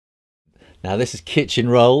Now this is kitchen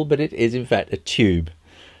roll, but it is in fact a tube.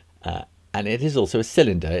 And it is also a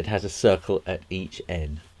cylinder. It has a circle at each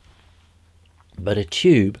end. But a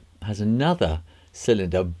tube has another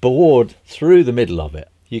cylinder bored through the middle of it.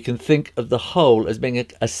 You can think of the hole as being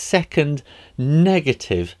a second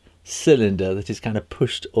negative cylinder that is kind of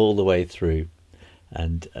pushed all the way through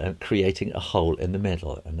and creating a hole in the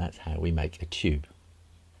middle, and that's how we make a tube.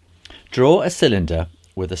 Draw a cylinder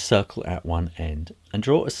with a circle at one end and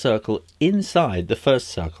draw a circle inside the first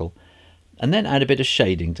circle, and then add a bit of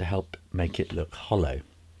shading to help make it look hollow.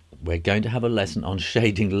 We're going to have a lesson on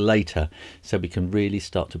shading later, so we can really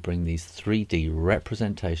start to bring these 3D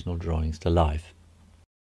representational drawings to life.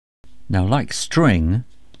 Now, like string,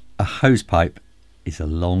 a hose pipe is a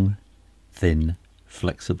long, thin,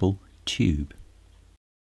 flexible tube.